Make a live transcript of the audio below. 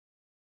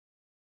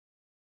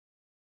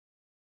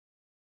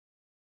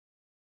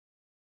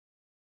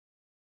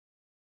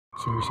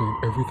So you're saying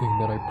everything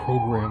that I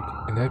programmed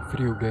in that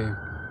video game,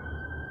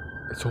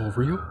 it's all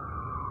real?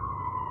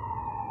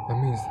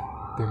 That means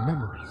they're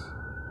memories.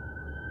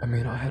 I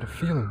mean, I had a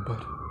feeling,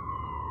 but...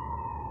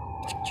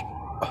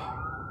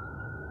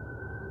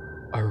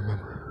 I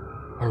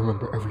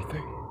remember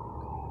everything.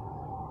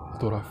 I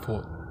thought I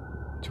fought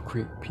to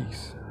create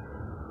peace.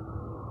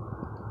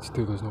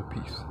 Still there's no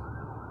peace.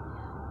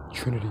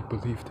 Trinity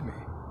believed me.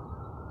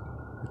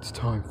 It's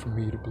time for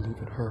me to believe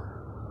in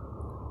her.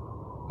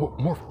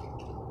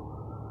 Morpheus.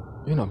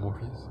 You're not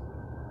Morpheus.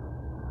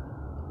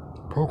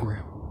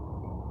 Program.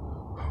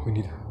 We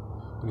need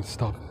to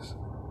stop this.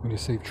 We need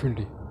to save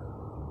Trinity.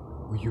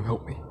 Will you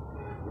help me?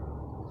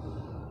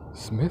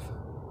 Smith?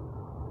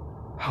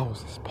 How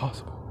is this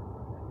possible?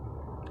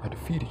 I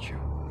defeated you.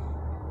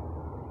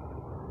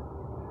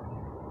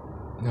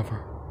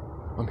 Never.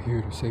 I'm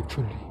here to save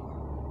Trinity.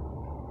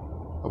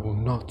 I will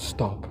not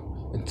stop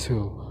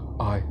until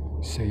I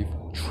save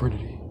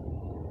Trinity.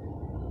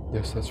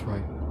 Yes, that's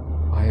right.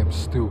 I am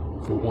still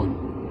the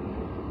one.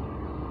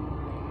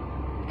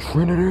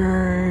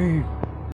 Trinity!